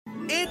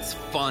It's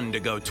fun to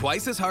go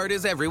twice as hard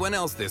as everyone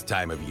else this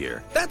time of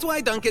year. That's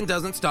why Dunkin'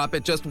 doesn't stop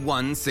at just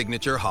one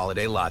signature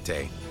holiday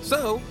latte.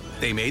 So,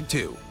 they made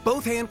two,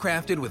 both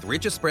handcrafted with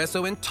rich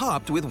espresso and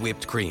topped with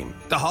whipped cream.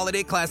 The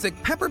holiday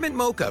classic Peppermint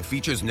Mocha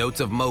features notes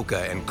of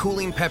mocha and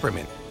cooling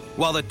peppermint,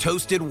 while the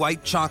toasted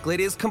white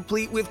chocolate is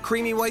complete with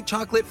creamy white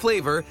chocolate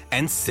flavor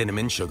and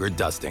cinnamon sugar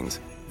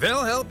dustings.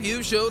 They'll help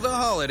you show the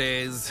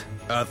holidays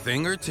a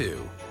thing or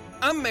two.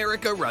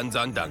 America runs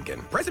on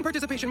Dunkin'. Price and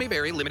participation may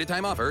vary. Limited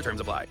time offer.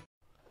 Terms apply.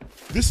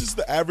 This is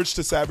the Average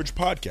to Savage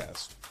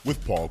podcast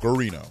with Paul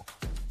Garino.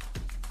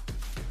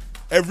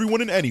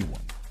 Everyone and anyone,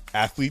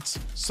 athletes,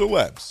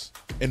 celebs,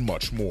 and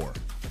much more.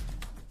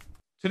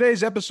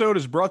 Today's episode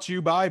is brought to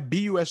you by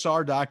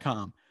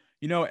BUSR.com.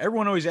 You know,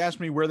 everyone always asks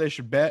me where they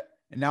should bet,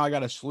 and now I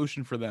got a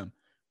solution for them.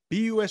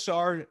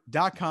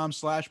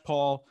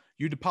 BUSR.com/Paul.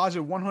 You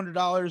deposit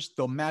 $100,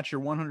 they'll match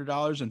your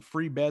 $100 in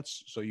free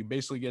bets, so you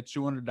basically get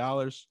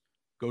 $200.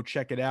 Go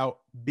check it out,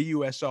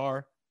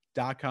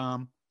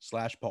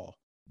 BUSR.com/Paul.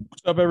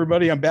 What's up,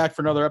 everybody? I'm back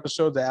for another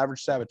episode of the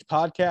Average Savage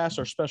podcast.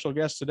 Our special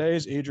guest today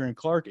is Adrian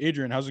Clark.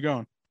 Adrian, how's it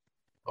going?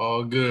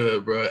 All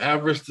good, bro.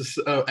 Average to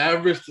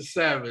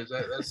savage.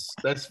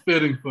 That's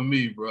fitting for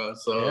me, bro.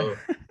 So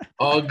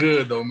all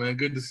good though, man.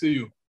 Good to see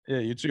you. Yeah,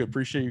 you too.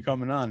 Appreciate you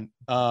coming on.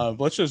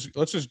 Let's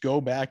just go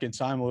back in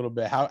time a little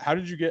bit. How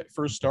did you get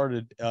first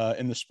started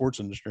in the sports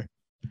industry?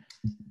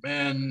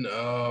 Man,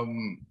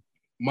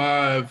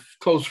 my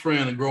close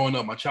friend and growing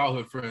up, my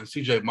childhood friend,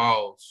 CJ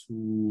Miles,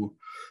 who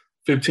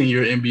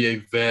 15-year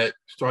NBA vet,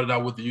 started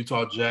out with the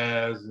Utah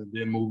Jazz and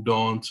then moved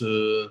on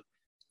to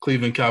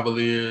Cleveland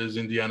Cavaliers,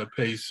 Indiana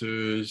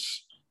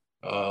Pacers,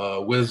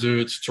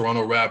 Wizards,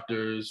 Toronto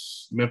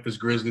Raptors, Memphis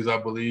Grizzlies,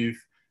 I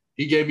believe.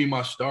 He gave me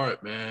my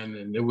start, man,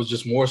 and it was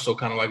just more so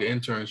kind of like an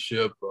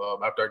internship.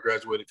 After I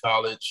graduated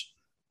college,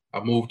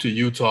 I moved to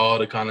Utah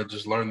to kind of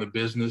just learn the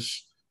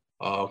business,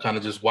 kind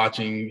of just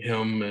watching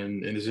him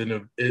and in his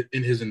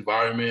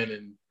environment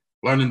and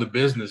learning the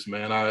business,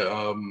 man.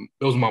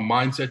 It was my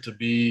mindset to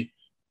be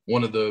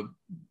one of the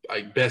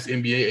best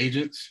NBA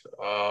agents,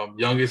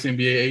 youngest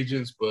NBA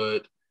agents,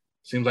 but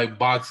seems like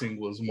boxing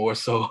was more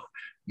so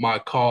my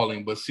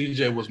calling. But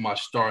CJ was my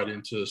start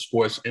into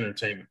sports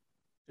entertainment.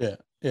 Yeah,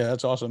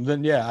 that's awesome.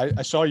 Then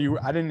I saw you.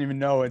 I didn't even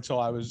know until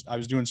I was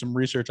doing some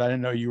research. I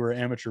didn't know you were an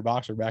amateur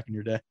boxer back in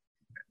your day.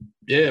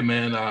 Yeah,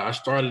 man. I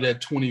started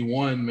at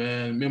 21,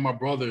 man. Me and my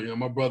brother,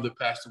 my brother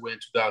passed away in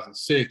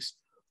 2006.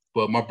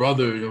 But my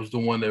brother was the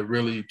one that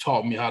really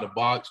taught me how to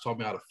box, taught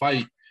me how to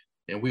fight.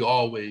 And we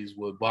always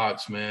would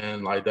box,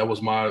 man. Like I was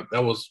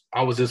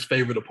his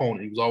favorite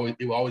opponent. He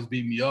would always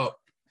beat me up.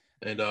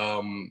 And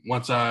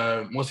once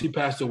he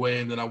passed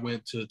away, and then I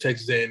went to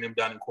Texas A&M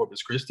down in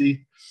Corpus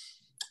Christi,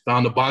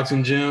 found a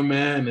boxing gym,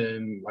 man.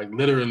 And like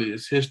literally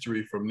it's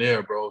history from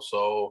there, bro.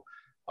 So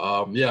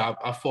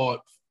I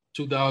fought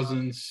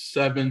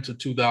 2007 to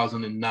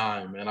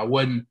 2009, man. I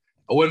wasn't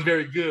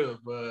very good,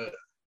 but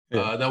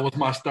that was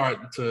my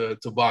start to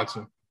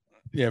boxing.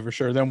 Yeah, for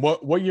sure. Then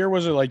what year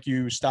was it like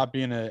you stopped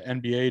being an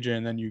NBA agent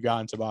and then you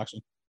got into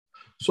boxing?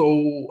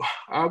 So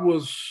I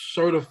was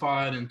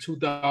certified in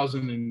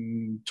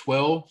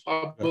 2012,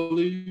 I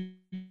believe.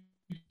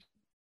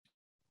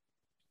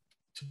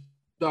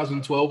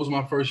 2012 was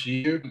my first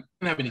year. I didn't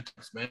have any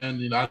tips, man.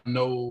 You know, I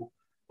know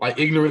like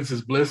ignorance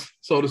is bliss,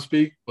 so to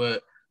speak,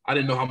 but I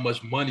didn't know how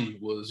much money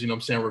was,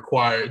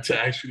 required to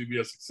actually be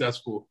a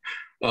successful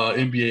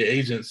NBA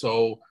agent.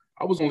 So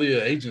I was only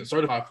an agent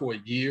certified for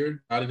a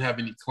year. I didn't have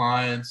any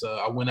clients.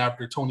 I went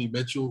after Tony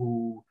Mitchell,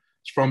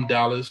 who's from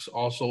Dallas,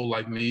 also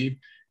like me.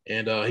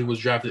 And he was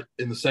drafted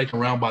in the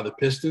second round by the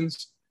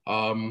Pistons.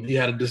 He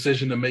had a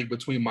decision to make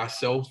between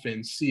myself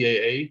and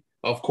CAA.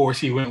 Of course,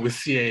 he went with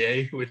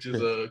CAA, which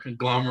is a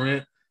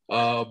conglomerate.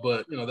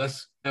 But,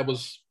 that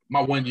was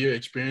my 1 year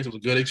experience. It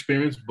was a good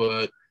experience,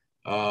 but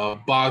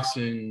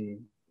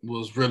boxing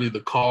was really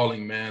the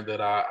calling, man,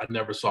 that I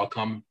never saw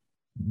coming.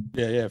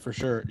 Yeah, for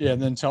sure. Yeah,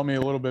 and then tell me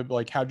a little bit,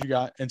 like, how'd you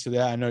got into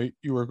that? I know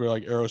you work with,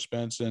 like, Errol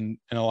Spence and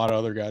a lot of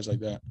other guys like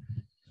that.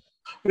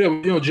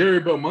 Yeah, Jerry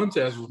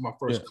Belmontes was my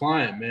first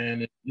client,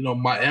 man.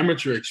 And, my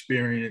amateur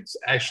experience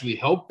actually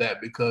helped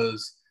that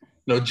because,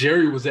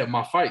 Jerry was at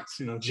my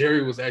fights.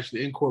 Jerry was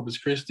actually in Corpus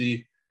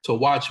Christi to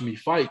watch me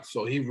fight.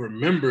 So he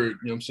remembered,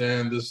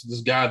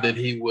 this guy that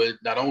he would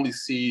not only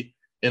see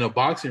in a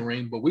boxing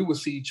ring, but we would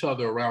see each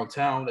other around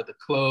town at the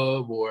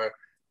club, or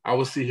I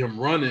would see him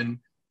running.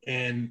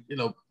 And,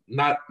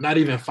 not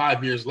even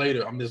 5 years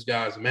later, I'm this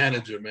guy's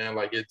manager, man.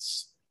 Like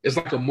it's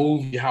like a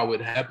movie how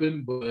it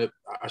happened. But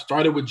I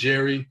started with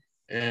Jerry,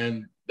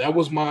 and that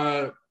was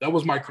my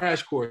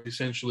crash course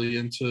essentially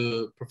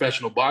into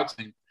professional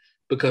boxing,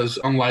 because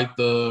unlike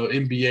the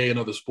NBA and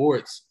other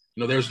sports,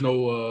 there's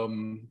no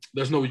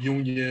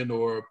union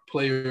or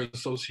players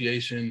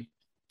association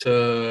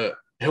to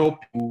help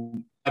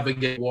you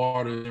navigate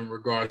water in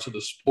regard to the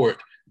sport.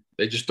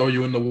 They just throw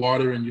you in the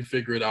water and you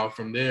figure it out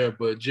from there.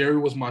 But Jerry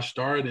was my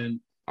start, and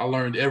I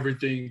learned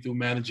everything through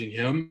managing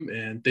him,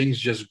 and things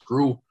just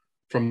grew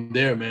from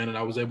there, man. And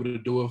I was able to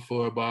do it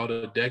for about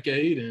a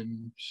decade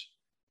and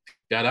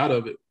got out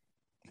of it.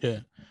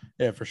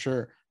 Yeah, for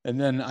sure. And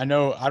then I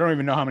don't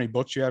even know how many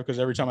books you have, because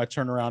every time I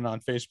turn around on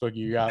Facebook,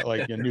 you got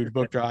like a new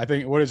book drop. I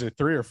think, what is it,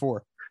 3 or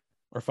 4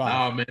 or 5?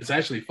 Nah, man, it's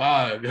actually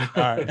 5. All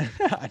right.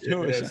 I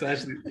knew it's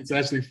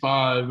actually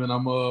 5, and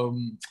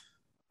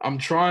I'm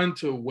trying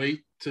to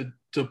wait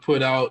to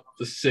put out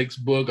the 6th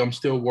book. I'm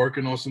still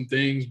working on some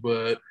things,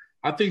 but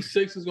I think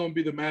 6 is gonna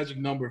be the magic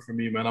number for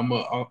me, man. I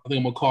think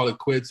I'm gonna call it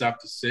quits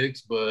after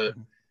 6. But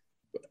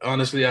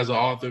honestly, as an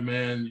author,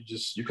 man,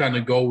 you kind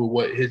of go with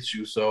what hits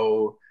you.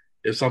 So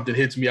if something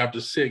hits me after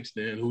 6,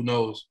 then who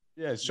knows?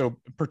 Yeah. So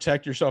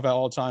protect yourself at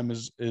all time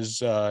is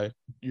your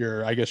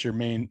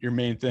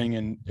main thing.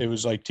 And it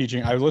was like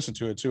teaching. I listened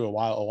to it too a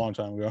long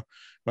time ago,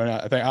 but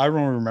I think I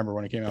don't remember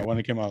when it came out. When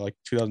it came out, like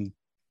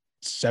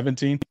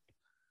 2017.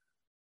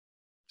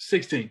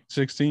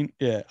 16.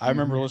 Yeah. I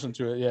remember listening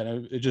to it. Yeah.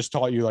 And it just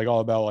taught you like all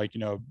about like,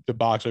 the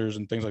boxers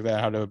and things like that,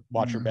 how to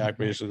watch your back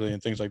basically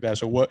and things like that.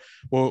 So what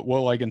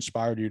like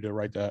inspired you to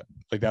write that?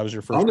 Like that was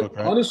your first book,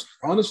 right?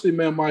 Honestly,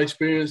 man, my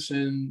experience,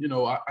 and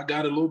I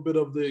got a little bit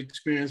of the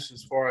experience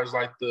as far as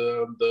like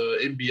the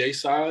NBA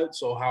side.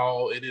 So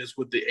how it is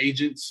with the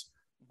agents,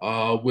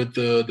 with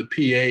the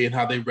PA, and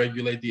how they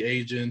regulate the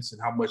agents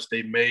and how much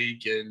they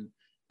make, and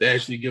they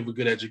actually give a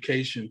good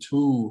education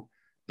to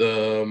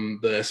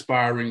the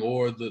aspiring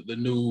or the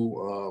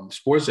new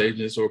sports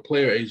agents or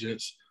player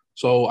agents.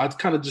 So I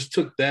kind of just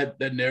took that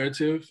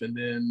narrative and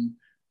then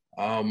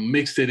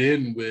mixed it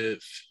in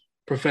with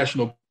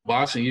professional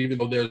boxing, even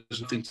though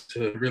there's nothing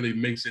to really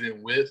mix it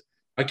in with.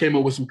 I came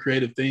up with some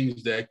creative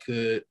things that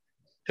could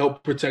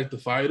help protect the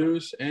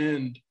fighters,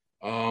 and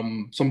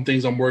some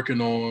things I'm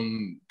working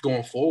on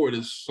going forward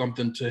is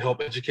something to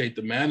help educate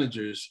the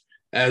managers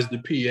as the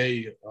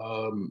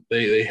PA.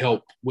 They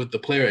help with the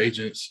player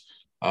agents.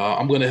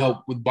 I'm going to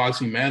help with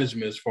boxing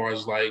management as far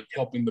as like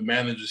helping the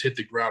managers hit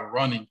the ground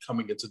running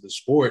coming into the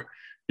sport.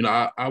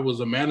 I was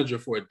a manager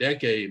for a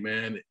decade,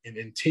 man, and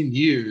in 10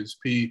 years,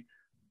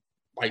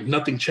 like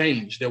nothing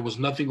changed. There was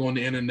nothing on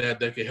the internet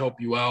that could help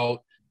you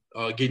out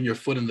getting your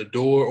foot in the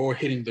door or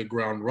hitting the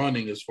ground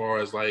running as far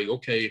as like,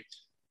 okay,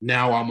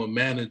 now I'm a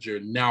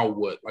manager. Now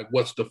what? Like,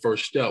 what's the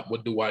first step?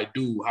 What do I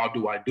do? How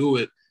do I do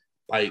it?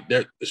 Like,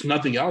 there's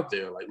nothing out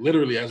there. Like,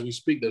 literally, as we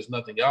speak, there's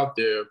nothing out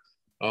there.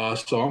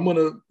 So I'm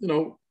going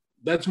to,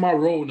 that's my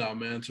role now,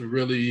 man,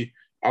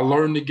 I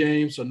learned the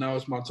game. So now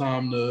it's my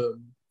time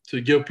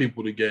to give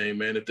people the game,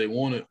 man, if they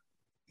want it.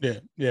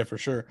 Yeah, for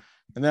sure.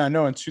 And then I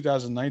know in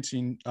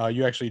 2019,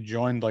 you actually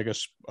joined like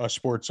a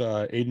sports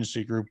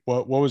agency group.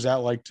 What was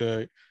that like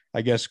to,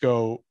 I guess,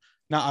 go,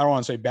 I don't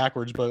want to say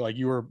backwards, but like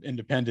you were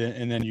independent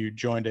and then you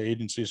joined an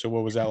agency. So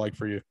what was that like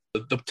for you?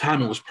 The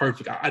timing was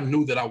perfect. I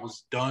knew that I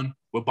was done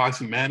with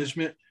boxing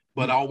management,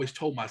 but I always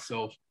told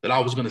myself that I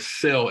was going to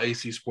sell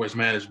AC Sports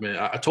Management.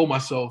 I told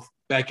myself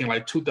back in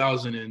like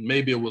 2000 and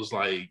maybe it was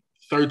like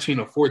 13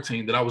 or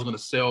 14 that I was going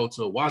to sell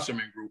to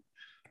Wasserman Group.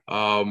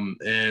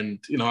 And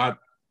I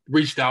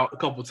reached out a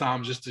couple of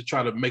times just to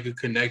try to make a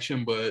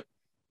connection, but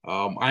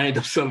I ended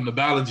up selling the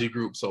Ballinger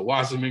Group. So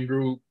Wasserman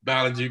Group,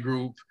 Ballinger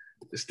Group,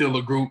 it's still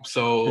a group.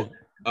 So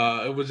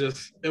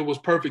it was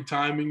perfect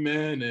timing,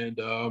 man. And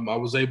I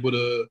was able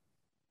to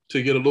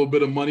get a little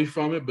bit of money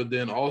from it, but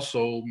then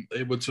also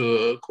able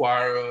to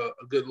acquire a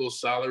good little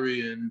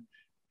salary and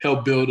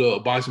help build a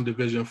boxing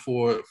division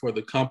for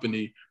the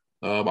company.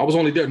 I was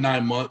only there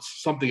 9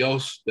 months. Something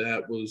else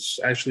that was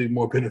actually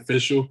more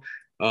beneficial,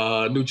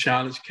 new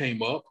challenge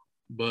came up,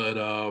 but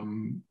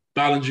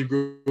Ballinger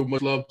Group,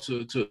 much love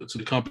to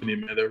the company,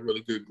 man. They're a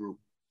really good group.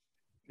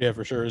 Yeah,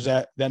 for sure. Is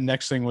that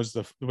next thing was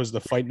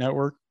the Fight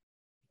Network?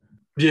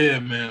 Yeah,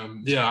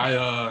 man. Yeah,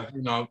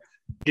 I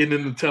getting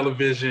into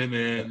television,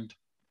 and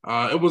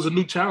it was a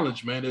new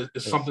challenge, man.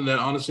 It's something that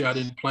honestly I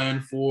didn't plan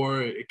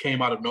for. It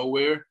came out of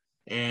nowhere,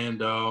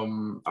 and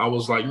I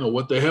was like,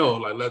 what the hell?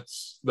 Like,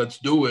 let's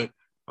do it.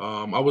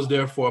 I was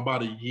there for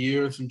about a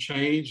year and some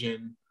change,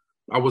 and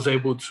I was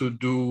able to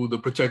do the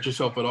Protect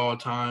Yourself at All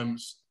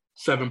Times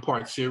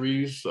 7-part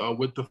series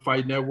with the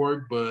Fight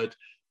Network. But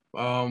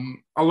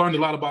I learned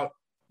a lot about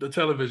the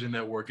television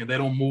network, and they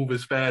don't move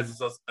as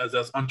fast as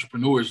us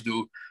entrepreneurs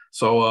do.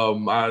 So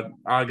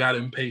I got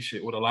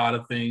impatient with a lot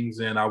of things,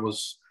 and I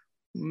was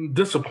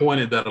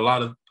disappointed that a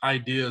lot of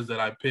ideas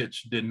that I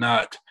pitched did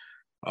not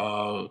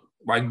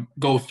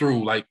go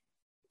through. Like,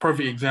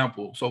 perfect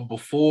example. So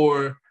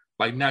before,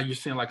 like, now you're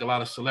seeing like a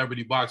lot of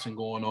celebrity boxing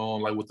going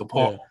on, like with the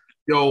Paul.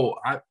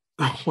 Yeah.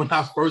 When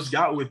I first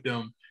got with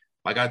them,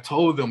 like I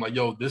told them, like,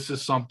 this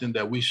is something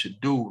that we should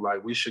do.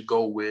 Like, we should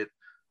go with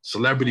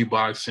celebrity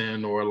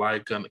boxing, or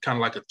like kind of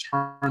like a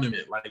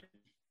tournament, like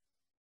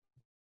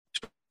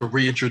to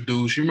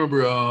reintroduce. You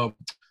remember a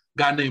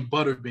guy named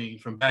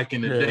Butterbean from back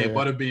in the day? Yeah.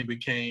 Butterbean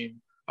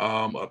became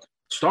a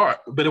star,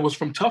 but it was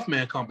from Tough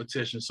Man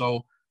competition.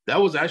 So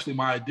that was actually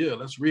my idea.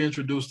 Let's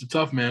reintroduce the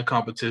Tough Man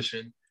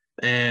competition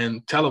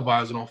and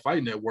televise it on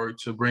Fight Network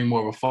to bring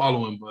more of a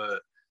following, but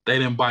they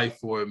didn't bite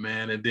for it,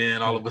 man. And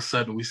then all of a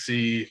sudden we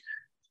see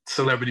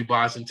celebrity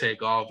boxing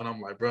take off, and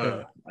I'm like,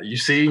 bro, you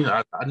see,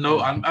 I know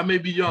I may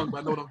be young, but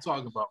I know what I'm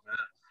talking about,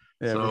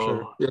 man. Yeah, so, for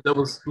sure. Yeah, it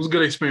was a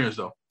good experience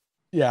though.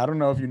 Yeah, I don't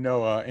know if you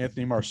know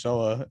Anthony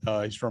Marcella.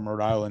 He's from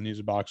Rhode Island. He's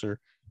a boxer.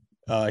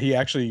 He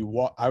actually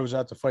I was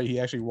at the fight. He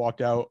actually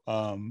walked out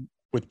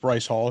with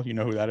Bryce Hall. You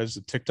know who that is?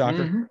 The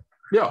TikToker. Mm-hmm.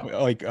 Yeah.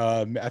 Like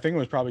I think it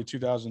was probably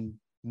 2000,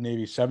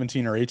 maybe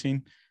 17 or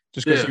 18.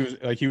 Just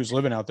because he was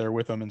living out there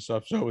with them and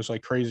stuff. So it was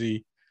like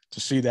crazy to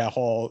see that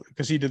Hall,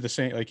 because he did the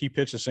same. Like he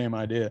pitched the same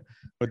idea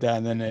with that,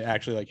 and then it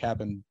actually like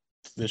happened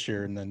this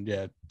year. And then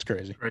it's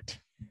crazy.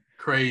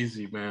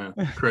 Crazy, man.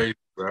 Crazy,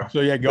 bro.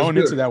 So yeah, going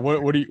into that,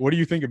 what do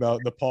you think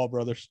about the Paul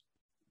brothers?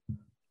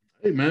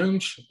 Hey man,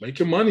 make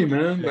your money,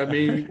 man. I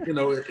mean,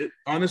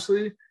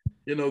 honestly,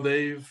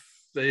 they've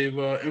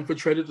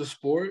infiltrated the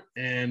sport,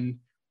 and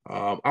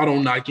I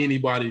don't knock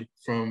anybody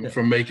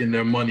from making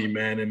their money,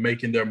 man, and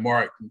making their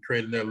mark and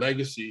creating their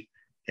legacy.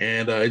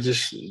 And it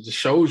just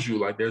shows you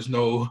like there's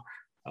no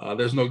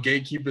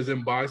gatekeepers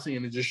in boxing,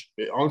 and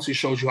it honestly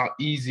shows you how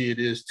easy it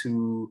is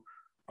to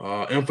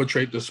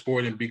infiltrate the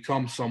sport and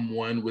become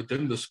someone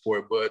within the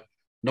sport. But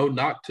no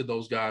knock to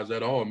those guys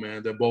at all,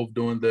 man. They're both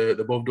doing their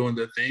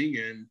thing,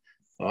 and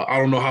I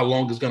don't know how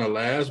long it's gonna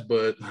last,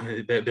 but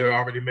they're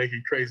already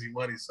making crazy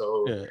money.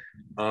 So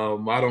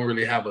I don't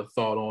really have a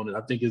thought on it.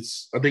 I think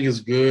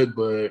it's good,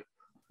 but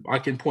I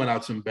can point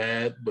out some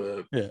bad,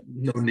 but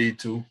no need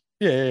to.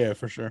 Yeah,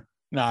 for sure.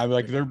 No, I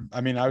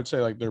would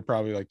say like they're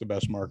probably like the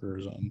best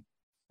marketers on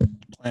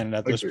planet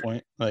at this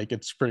point. Like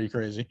it's pretty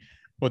crazy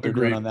what they're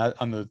doing on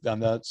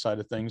that side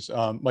of things.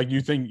 Like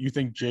you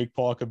think Jake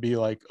Paul could be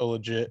like a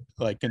legit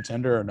like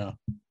contender or no?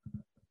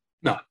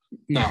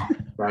 No,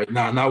 right?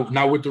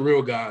 Not with the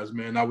real guys,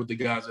 man. Not with the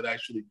guys that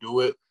actually do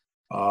it.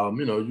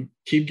 You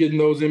keep getting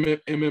those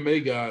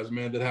MMA guys,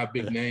 man, that have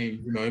big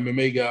names.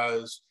 MMA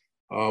guys,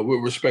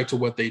 with respect to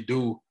what they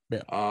do,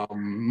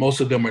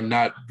 most of them are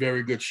not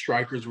very good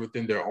strikers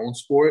within their own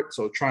sport.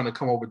 So trying to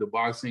come over to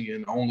boxing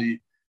and only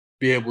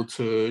be able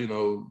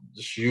to,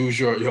 just use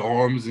your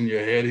arms and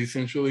your head,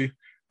 essentially.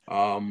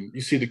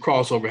 You see the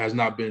crossover has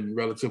not been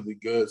relatively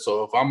good.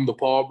 So if I'm the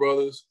Paul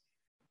brothers,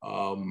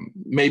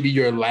 maybe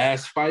your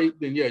last fight,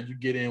 then you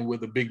get in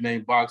with a big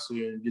name boxer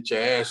and get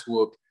your ass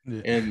whooped,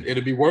 and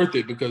it'll be worth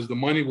it because the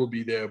money will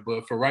be there.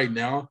 But for right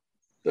now,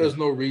 there's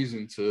no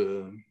reason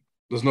to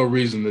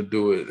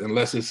do it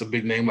unless it's a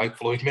big name like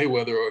Floyd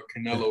Mayweather or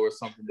Canelo or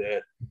something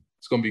that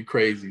it's gonna be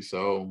crazy.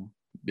 So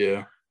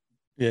yeah,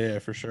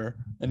 for sure.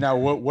 And now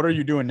what are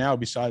you doing now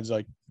besides,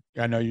 like,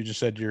 I know you just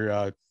said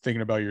you're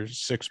thinking about your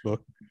 6th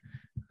book.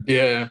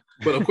 Yeah,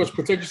 but of course,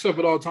 protect yourself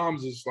at all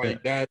times is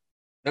like that.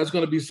 That's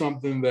going to be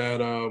something that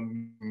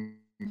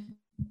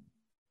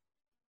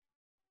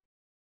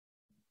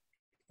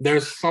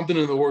there's something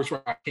in the works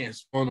where I can't.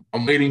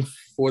 I'm waiting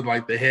for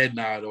like the head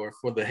nod or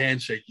for the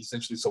handshake,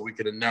 essentially, so we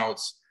could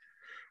announce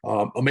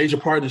a major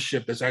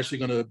partnership that's actually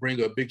going to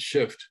bring a big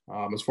shift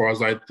as far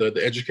as like the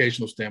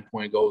educational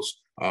standpoint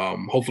goes.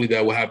 Hopefully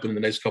that will happen in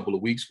the next couple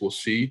of weeks. We'll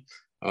see.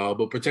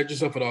 But protect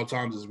yourself at all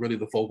times is really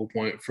the focal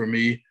point for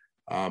me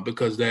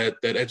because that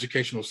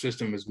educational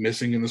system is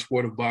missing in the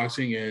sport of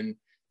boxing, and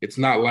it's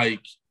not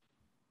like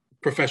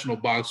professional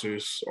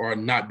boxers are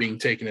not being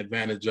taken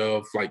advantage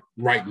of like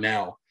right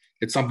now.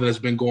 It's something that's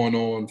been going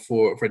on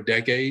for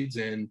decades,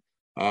 and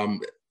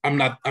I'm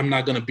not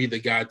going to be the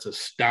guy to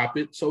stop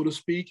it, so to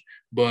speak.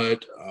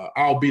 But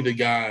I'll be the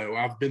guy, or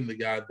I've been the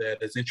guy that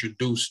has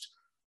introduced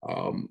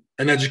an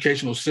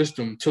educational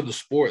system to the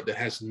sport that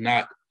has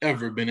not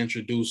ever been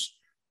introduced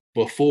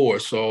before.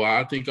 So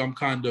I think I'm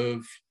kind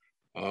of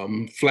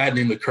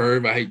flattening the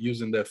curve. I hate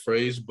using that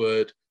phrase,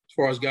 but as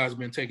far as guys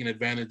being taken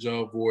advantage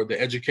of, or the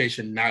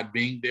education not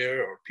being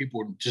there, or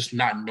people just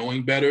not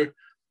knowing better,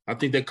 I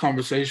think that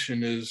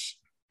conversation is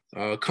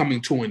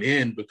coming to an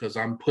end because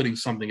I'm putting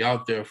something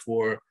out there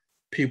for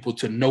people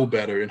to know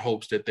better in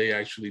hopes that they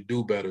actually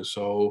do better.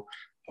 So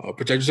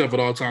protect yourself at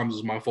all times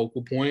is my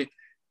focal point,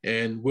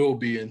 and will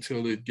be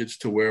until it gets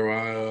to where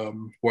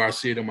I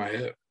see it in my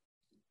head.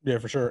 Yeah,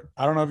 for sure.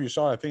 I don't know if you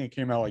saw, I think it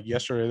came out like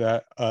yesterday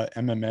that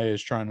MMA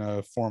is trying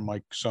to form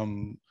like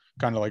some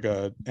kind of like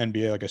a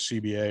NBA, like a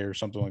CBA or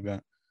something like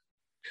that.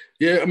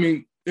 Yeah, I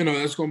mean,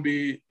 that's going to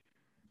be,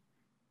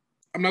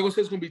 I'm not going to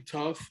say it's going to be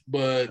tough,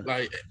 but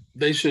like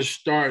they should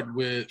start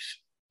with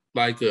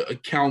like a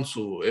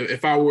council.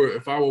 If I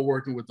were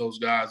working with those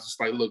guys, it's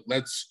like, look,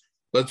 let's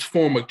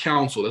form a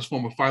council. Let's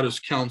form a fighters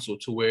council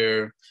to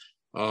where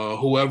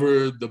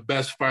whoever the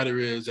best fighter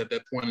is at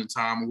that point in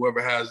time,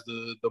 whoever has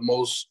the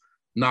most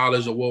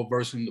knowledge or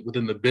well-versed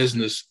within the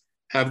business,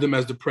 have them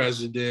as the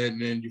president,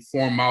 and then you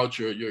form out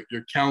your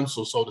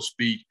council, so to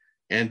speak,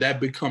 and that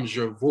becomes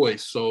your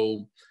voice.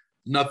 So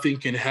nothing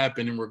can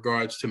happen in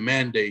regards to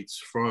mandates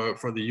for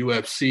the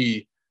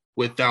UFC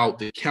without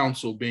the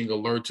council being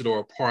alerted or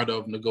a part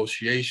of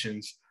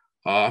negotiations.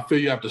 I feel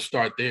you have to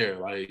start there.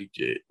 Like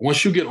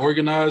once you get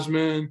organized,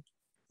 man,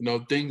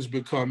 things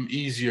become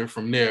easier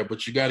from there.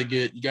 But you got to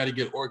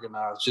get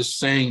organized. Just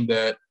saying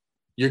that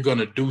you're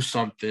gonna do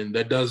something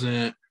that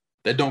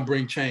don't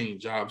bring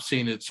change. I've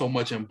seen it so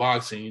much in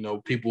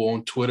boxing, people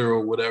on Twitter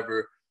or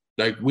whatever,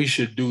 like we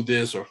should do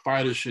this or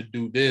fighters should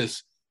do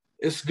this.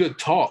 It's good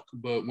talk,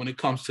 but when it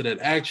comes to that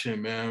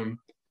action, man,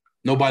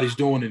 nobody's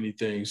doing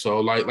anything. So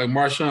like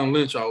Marshawn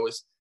Lynch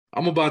always,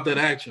 I'm about that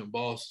action,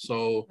 boss.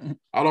 So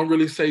I don't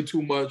really say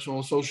too much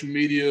on social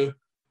media.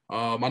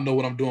 I know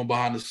what I'm doing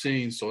behind the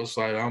scenes. So it's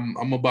like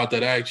I'm about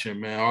that action,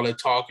 man. All that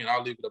talking,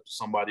 I'll leave it up to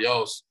somebody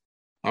else.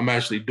 I'm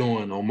actually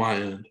doing on my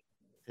end.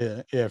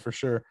 Yeah, for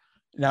sure.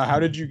 Now, how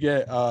did you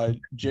get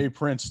Jay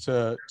Prince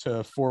to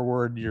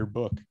forward your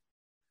book?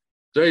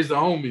 Jay's the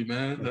homie,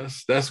 man.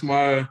 That's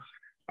my.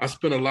 I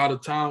spent a lot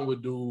of time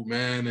with dude,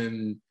 man,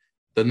 and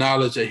the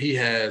knowledge that he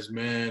has,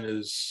 man,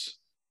 is,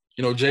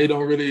 you know, Jay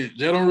don't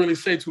really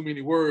say too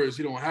many words.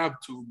 He don't have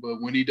to,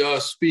 but when he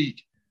does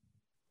speak,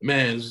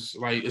 man,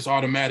 it's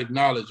automatic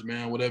knowledge,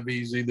 man. Whatever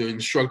he's either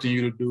instructing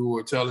you to do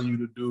or telling you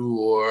to do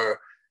or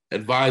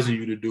advising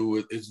you to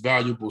do, it's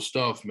valuable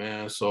stuff,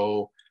 man.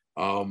 So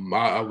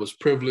I was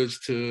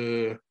privileged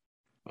to.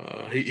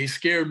 He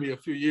scared me a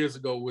few years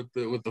ago with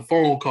the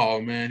phone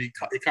call, man. He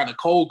kind of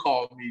cold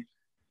called me,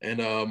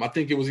 and I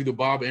think it was either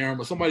Bob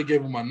Arum or somebody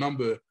gave him my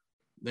number,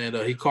 and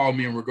he called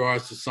me in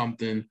regards to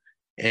something,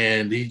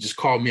 and he just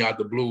called me out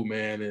the blue,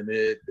 man, and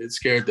it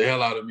scared the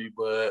hell out of me.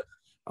 But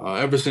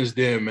ever since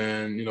then,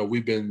 man, you know,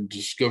 we've been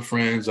just good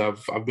friends.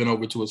 I've been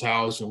over to his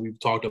house, and we've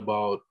talked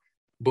about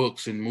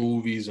books and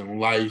movies and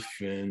life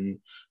and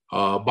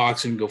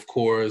boxing, of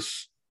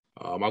course.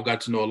 I've got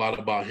to know a lot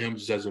about him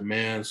just as a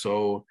man.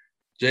 So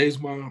Jay's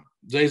my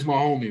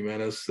homie, man.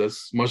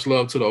 That's much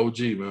love to the OG,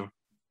 man.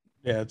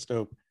 Yeah, it's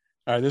dope.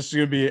 All right, this is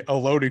gonna be a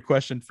loaded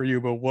question for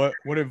you, but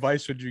what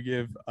advice would you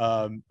give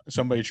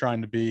somebody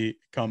trying to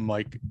become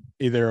like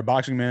either a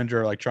boxing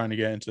manager or like trying to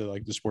get into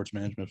like the sports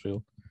management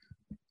field?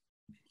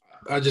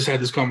 I just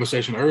had this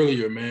conversation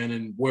earlier, man,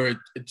 and where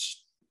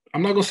it's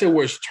I'm not gonna say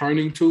where it's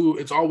turning to.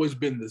 It's always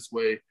been this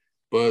way,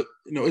 but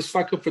you know, it's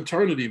like a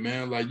fraternity,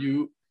 man. Like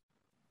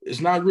it's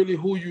not really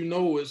who you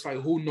know, it's like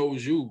who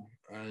knows you.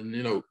 And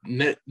you know,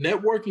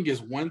 networking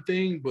is one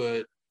thing,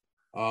 but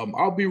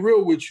I'll be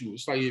real with you.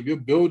 It's like if you're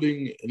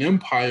building an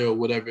empire or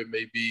whatever it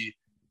may be,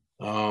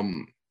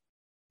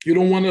 you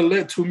don't want to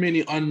let too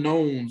many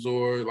unknowns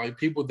or like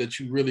people that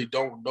you really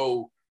don't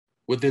know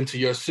into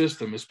your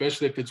system,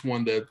 especially if it's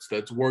one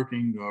that's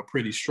working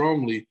pretty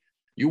strongly.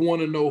 You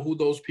want to know who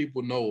those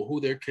people know, who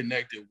they're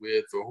connected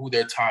with, or who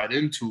they're tied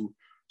into.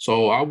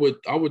 So I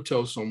would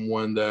tell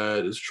someone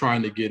that is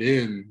trying to get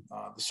in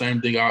the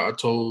same thing I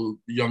told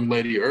the young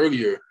lady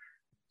earlier.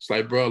 It's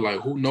like, bro, like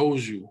who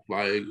knows you?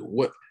 Like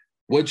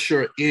what's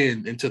your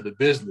into the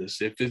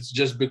business? If it's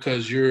just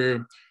because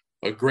you're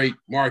a great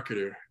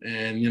marketer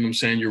and you know what I'm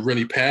saying, you're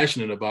really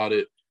passionate about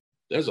it,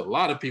 there's a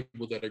lot of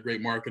people that are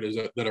great marketers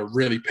that are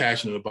really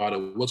passionate about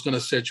it. What's going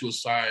to set you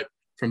aside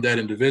from that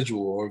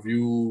individual? Or if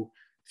you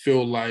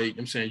feel like,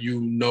 I'm saying,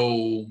 you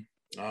know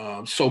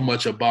so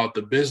much about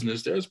the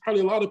business, there's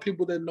probably a lot of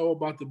people that know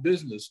about the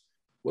business.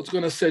 What's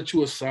going to set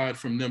you aside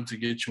from them to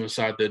get you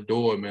inside that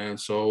door, man?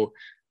 So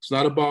it's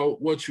not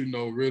about what you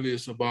know, really.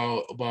 It's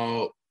about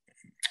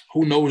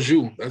who knows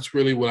you. That's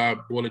really what I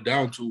boil it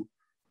down to.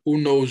 Who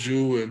knows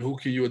you and who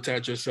can you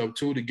attach yourself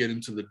to get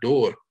into the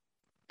door?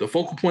 The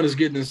focal point is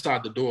getting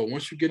inside the door.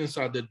 Once you get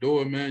inside the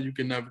door, man, you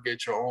can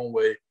navigate your own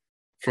way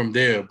from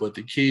there. But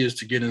the key is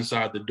to get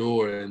inside the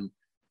door. And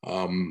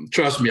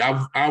trust me,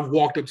 I've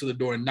walked up to the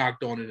door and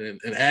knocked on it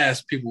and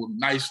asked people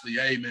nicely,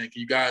 hey, man,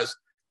 can you guys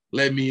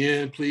let me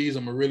in, please?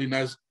 I'm a really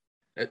nice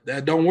 –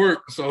 that don't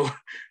work. So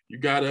you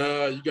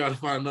gotta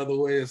find another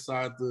way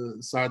inside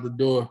the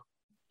door.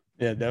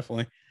 Yeah,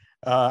 definitely.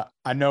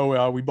 I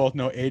know we both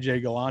know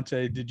AJ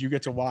Galante. Did you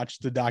get to watch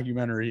the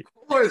documentary?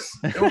 Of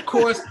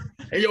course.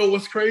 And yo,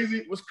 what's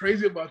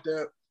crazy about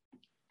that?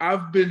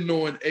 I've been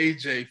knowing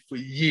AJ for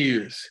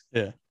years.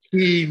 Yeah.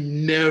 He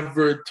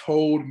never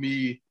told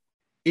me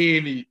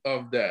any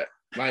of that.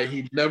 Like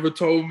he never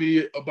told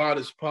me about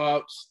his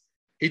pops.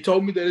 He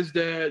told me that his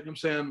dad, you know what I'm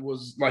saying,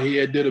 was like he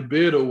had did a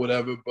bid or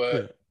whatever,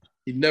 but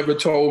he never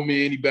told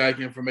me any back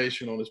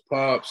information on his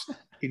pops.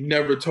 He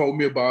never told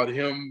me about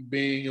him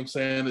being, you know what I'm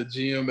saying, a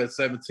GM at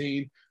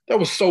 17. That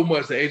was so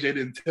much that AJ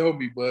didn't tell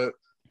me. But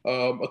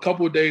a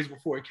couple of days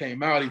before it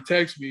came out, he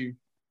texted me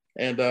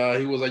and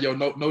he was like, yo,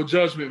 no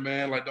judgment,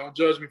 man. Like, don't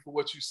judge me for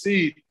what you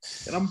see.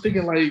 And I'm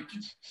thinking, like,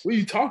 what are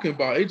you talking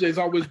about? AJ's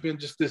always been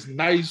just this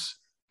nice,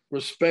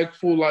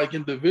 respectful, like,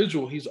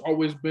 individual. He's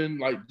always been,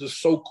 like,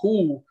 just so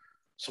cool.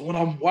 So when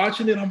I'm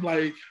watching it, I'm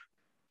like,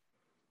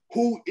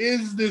 who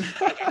is this?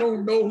 I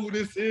don't know who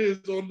this is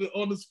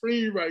on the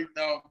screen right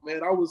now, man.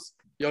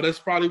 That's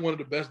probably one of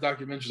the best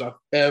documentaries I've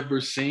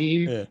ever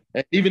seen. Yeah.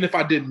 And even if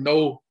I didn't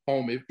know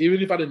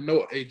even if I didn't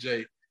know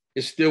AJ,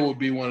 it still would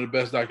be one of the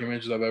best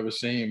documentaries I've ever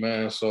seen,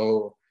 man.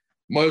 So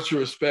much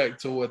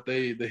respect to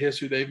the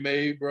history they've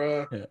made,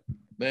 bro. Yeah.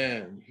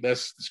 Man,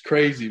 it's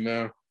crazy,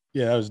 man.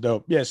 Yeah, that was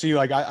dope. Yeah, see,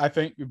 like I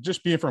think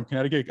just being from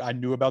Connecticut, I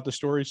knew about the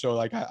story. So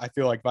like I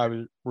feel like if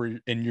I were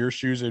in your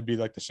shoes, it'd be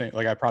like the same.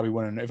 Like I probably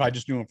wouldn't, if I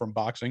just knew him from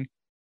boxing,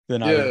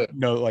 then I would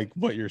know like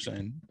what you're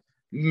saying.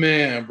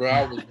 Man, bro,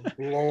 I was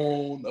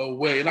blown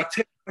away. And I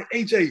tell you, like,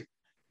 AJ,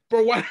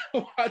 bro, why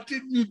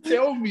didn't you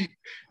tell me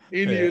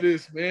any of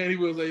this, man? He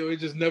was like, yo, it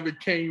just never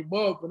came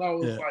up. And I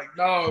was like,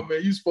 nah,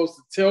 man, you're supposed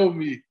to tell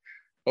me.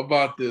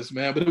 about this,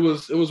 man. But it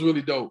was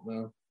really dope,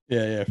 man.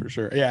 Yeah, for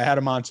sure. Yeah, I had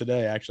him on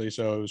today actually,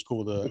 so it was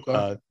cool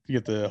to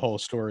get the whole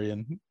story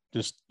and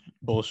just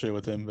bullshit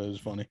with him. But it was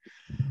funny.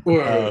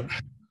 All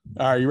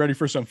right, you ready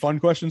for some fun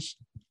questions?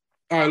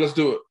 All right, let's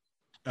do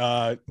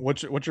it.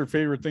 What's your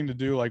favorite thing to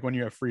do, like when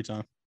you have free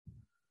time?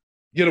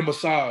 Get a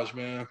massage,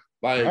 man.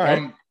 Like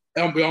I'm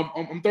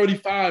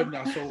 35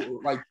 now, so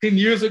like 10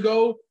 years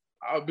ago,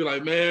 I'd be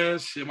like, man,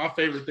 shit, my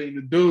favorite thing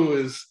to do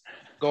is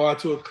go out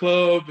to a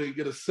club and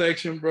get a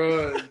section,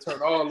 bro, and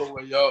turn all the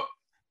way up.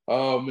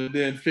 And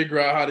then figure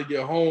out how to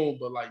get home.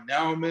 But like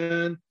now,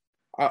 man,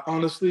 I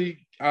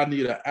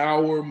need an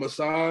hour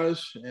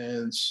massage,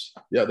 and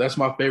yeah, that's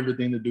my favorite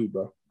thing to do,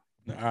 bro.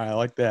 All right, I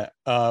like that.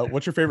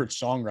 What's your favorite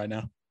song right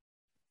now?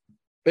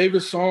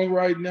 Favorite song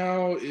right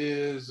now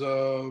is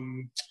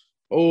The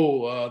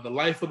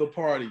Life of the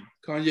Party,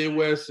 Kanye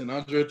West and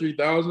Andre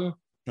 3000. All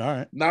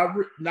right. Not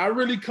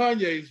really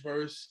Kanye's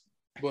verse,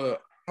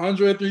 but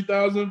Andre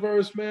 3000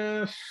 verse,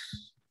 man,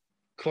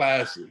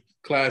 classic.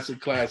 So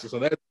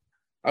that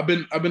I've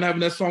been having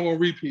that song on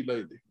repeat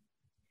lately.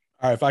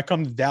 All right, if I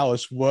come to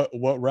Dallas, what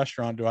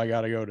restaurant do I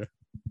gotta go to?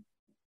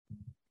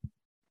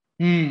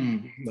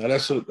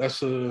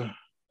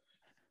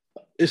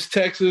 It's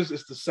Texas,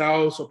 it's the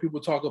South, so people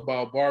talk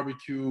about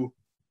barbecue.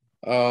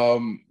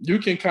 You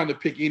can kind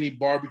of pick any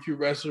barbecue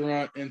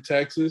restaurant in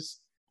Texas,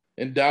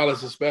 in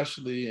Dallas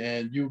especially,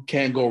 and you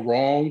can't go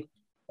wrong.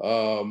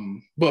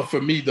 But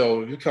for me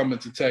though, if you're coming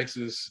to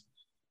Texas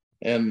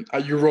and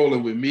you're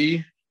rolling with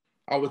me,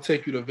 I would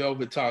take you to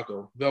Velvet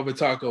Taco. Velvet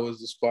Taco is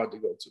the spot to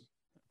go to.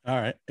 All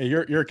right. Hey,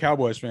 you're a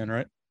Cowboys fan,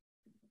 right?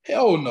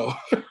 Hell no.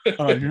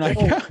 Oh, you're not.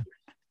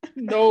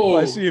 No. Well,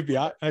 I see it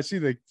I see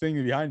the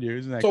thing behind you.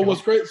 Isn't that? So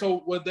what's great? So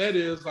what that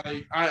is,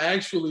 like,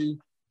 I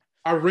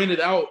rented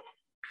out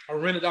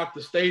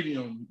the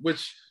stadium,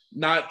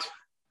 that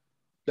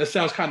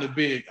sounds kind of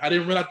big. I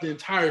didn't rent out the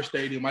entire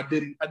stadium. I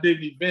did an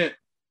event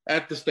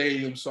at the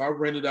stadium, so I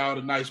rented out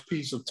a nice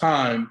piece of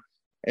time.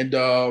 And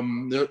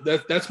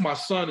that's my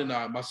son and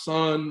I. My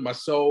son,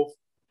 myself,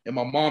 and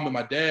my mom and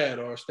my dad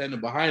are standing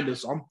behind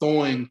us. I'm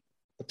throwing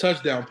a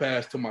touchdown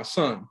pass to my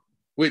son,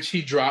 which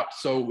he dropped,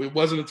 so it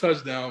wasn't a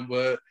touchdown.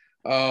 But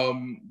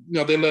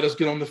they let us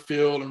get on the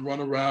field and run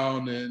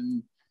around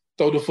and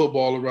throw the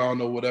football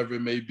around or whatever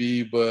it may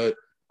be. But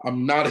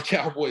I'm not a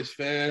Cowboys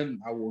fan.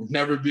 I will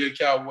never be a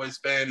Cowboys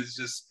fan. It's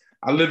just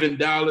I live in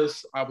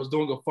Dallas. I was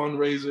doing a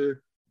fundraiser,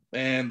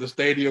 and the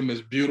stadium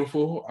is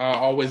beautiful. I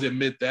always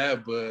admit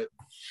that, but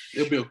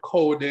it'll be a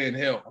cold day in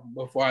hell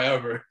before I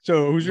ever.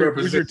 So who's your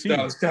team?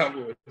 Dallas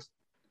Cowboys.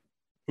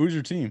 Who's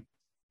your team?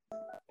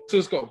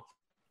 Cisco.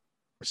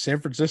 San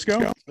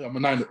Francisco? Yeah, I'm a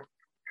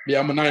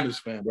Niners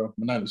fan, bro.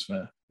 I'm a Niners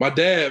fan. My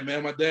dad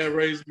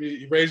raised me.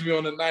 He raised me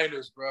on the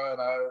Niners, bro,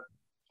 and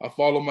I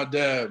follow my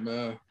dad,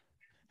 man.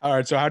 All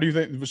right. So how do you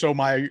think? So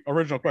my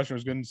original question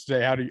was going to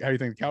say, how do you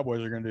think the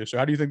Cowboys are going to do? So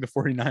how do you think the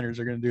 49ers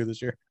are going to do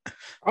this year?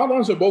 I'll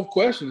answer both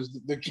questions.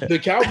 The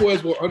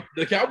Cowboys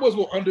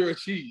will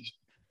underachieve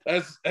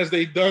as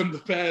they've done the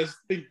past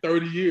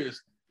 30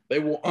 years. They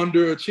will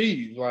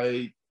underachieve.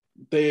 Like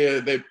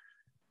they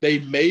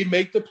may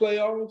make the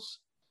playoffs,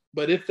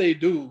 but if they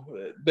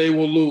do, they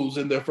will lose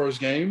in their first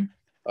game.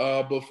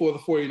 But for the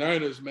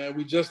 49ers, man,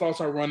 we just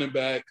lost our running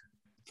back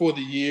for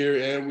the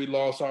year, and we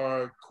lost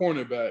our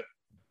cornerback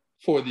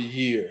for the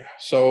year.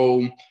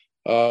 So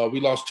we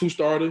lost two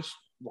starters,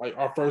 like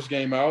our first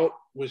game out,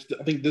 which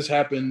I think this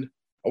happened,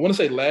 I want to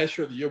say last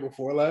year or the year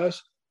before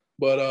last.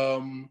 But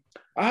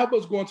I have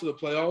us going to the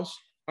playoffs.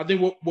 I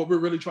think what we're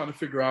really trying to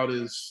figure out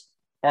is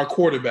our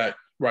quarterback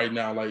right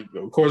now. Like,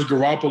 of course,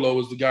 Garoppolo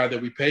is the guy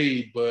that we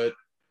paid, but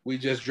we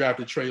just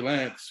drafted Trey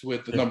Lance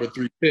with the number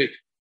 3 pick.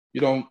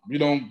 You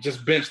don't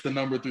just bench the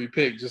number 3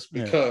 pick just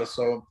because. Yeah.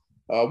 So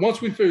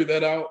once we figure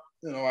that out,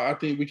 I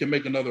think we can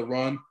make another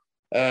run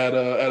at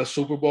a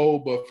Super Bowl.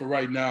 But for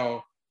right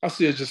now, I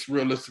see it just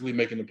realistically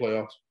making the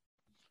playoffs.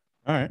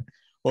 All right.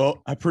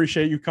 Well, I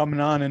appreciate you coming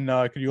on, and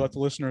could you let the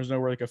listeners know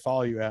where they can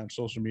follow you at on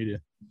social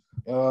media?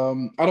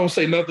 I don't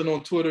say nothing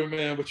on Twitter,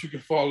 man, but you can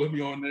follow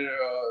me on there.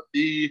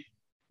 The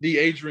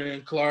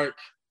Adrian Clark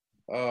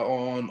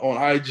on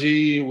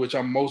IG, which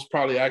I'm most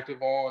probably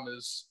active on,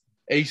 is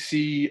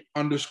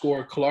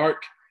AC_Clark,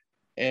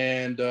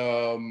 and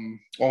on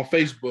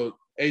Facebook,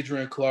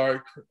 Adrian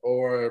Clark,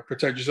 or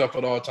Protect Yourself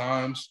at All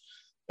Times,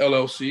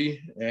 LLC,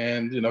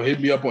 and hit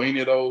me up on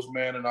any of those,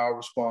 man, and I'll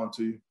respond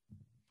to you.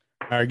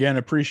 All right, again,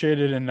 appreciate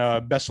it, and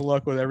best of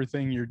luck with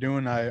everything you're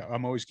doing.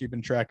 I'm always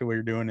keeping track of what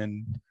you're doing,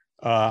 and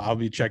I'll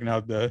be checking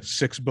out the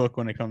 6th book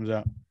when it comes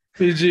out.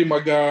 PG, my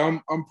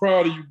guy, I'm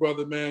proud of you,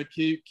 brother, man.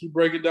 Keep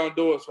breaking down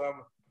doors,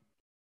 family.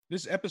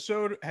 This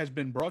episode has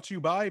been brought to you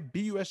by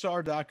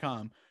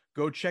BUSR.com.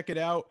 Go check it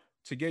out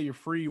to get your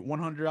free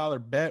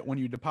 $100 bet when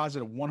you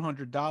deposit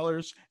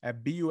 $100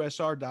 at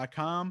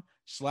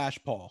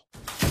BUSR.com/Paul.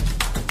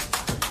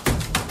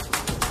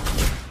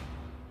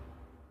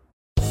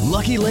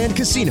 Lucky Land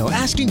Casino,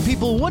 asking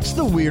people, what's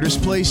the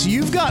weirdest place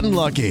you've gotten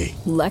lucky?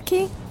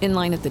 Lucky? In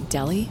line at the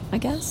deli, I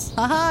guess?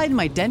 Aha, in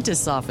my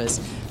dentist's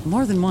office.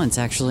 More than once,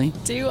 actually.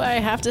 Do I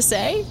have to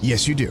say?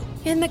 Yes, you do.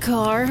 In the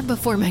car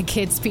before my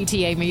kids'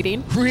 PTA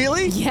meeting.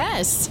 Really?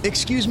 Yes.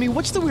 Excuse me,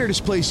 what's the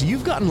weirdest place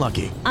you've gotten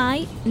lucky?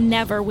 I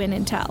never win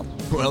and tell.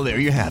 Well, there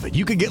you have it.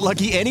 You can get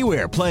lucky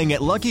anywhere, playing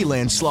at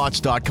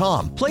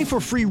LuckyLandSlots.com. Play for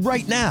free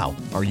right now.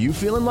 Are you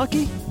feeling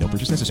lucky? No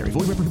purchase necessary.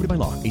 Void where prohibited by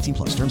law. 18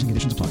 plus. Terms and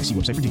conditions apply. See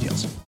website for details.